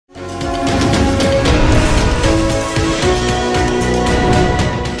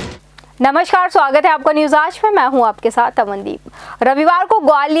नमस्कार, स्वागत है आपका न्यूज आज में। मैं हूं आपके साथ अमनदीप। रविवार को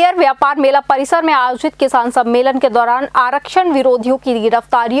ग्वालियर व्यापार मेला परिसर में आयोजित किसान सम्मेलन के दौरान आरक्षण विरोधियों की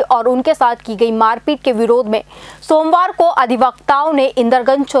गिरफ्तारी और उनके साथ की गई मारपीट के विरोध में सोमवार को अधिवक्ताओं ने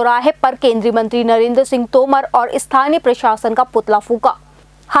इंदरगंज चौराहे पर केंद्रीय मंत्री नरेंद्र सिंह तोमर और स्थानीय प्रशासन का पुतला फूंका।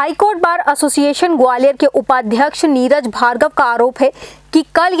 हाईकोर्ट बार एसोसिएशन ग्वालियर के उपाध्यक्ष नीरज भार्गव का आरोप है कि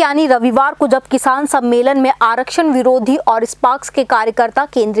कल यानी रविवार को जब किसान सम्मेलन में आरक्षण विरोधी और स्पार्क्स के कार्यकर्ता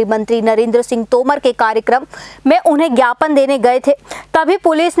केंद्रीय मंत्री नरेंद्र सिंह तोमर के कार्यक्रम में उन्हें ज्ञापन देने गए थे, तभी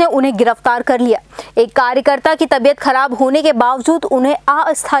पुलिस ने उन्हें गिरफ्तार कर लिया। एक कार्यकर्ता की तबीयत खराब होने के बावजूद उन्हें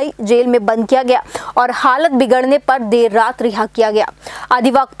अस्थायी जेल में बंद किया गया और हालत बिगड़ने पर देर रात रिहा किया गया।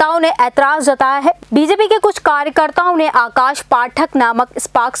 अधिवक्ताओं ने ऐतराज जताया है। बीजेपी के कुछ कार्यकर्ताओं ने आकाश पाठक नामक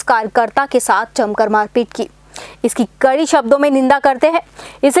स्पार्क्स कार्यकर्ता के साथ जमकर मारपीट की। इसकी कड़ी शब्दों में निंदा करते हैं,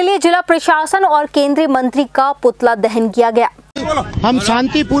 इसलिए जिला प्रशासन और केंद्रीय मंत्री का पुतला दहन किया गया। हम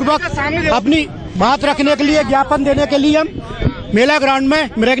शांतिपूर्वक अपनी बात रखने के लिए, ज्ञापन देने के लिए हम मेला ग्राउंड में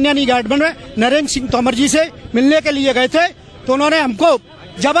मृगनयनी गार्डन में नरेंद्र सिंह तोमर जी से मिलने के लिए गए थे, तो उन्होंने हमको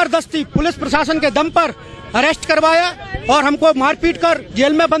जबरदस्ती पुलिस प्रशासन के दम पर अरेस्ट करवाया और हमको मारपीट कर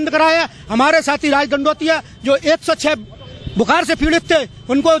जेल में बंद कराया। हमारे साथी राज दंडोतिया जो 106 बुखार से पीड़ित थे,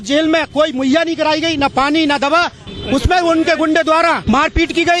 उनको जेल में कोई मुहैया नहीं कराई गई, न पानी न दवा। उसमें उनके गुंडे द्वारा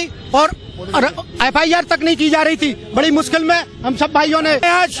मारपीट की गई और FIR तक नहीं की जा रही थी। बड़ी मुश्किल में हम सब भाइयों ने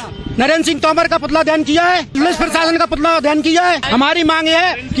आज नरेंद्र सिंह तोमर का पुतला दहन किया है, पुलिस प्रशासन का पुतला दहन किया है। हमारी मांग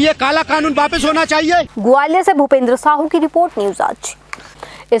है कि ये काला कानून वापस होना चाहिए। ग्वालियर से भूपेंद्र साहू की रिपोर्ट, न्यूज आज।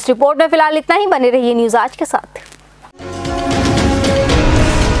 इस रिपोर्ट में फिलहाल इतना ही। बने रहिए न्यूज आज के साथ।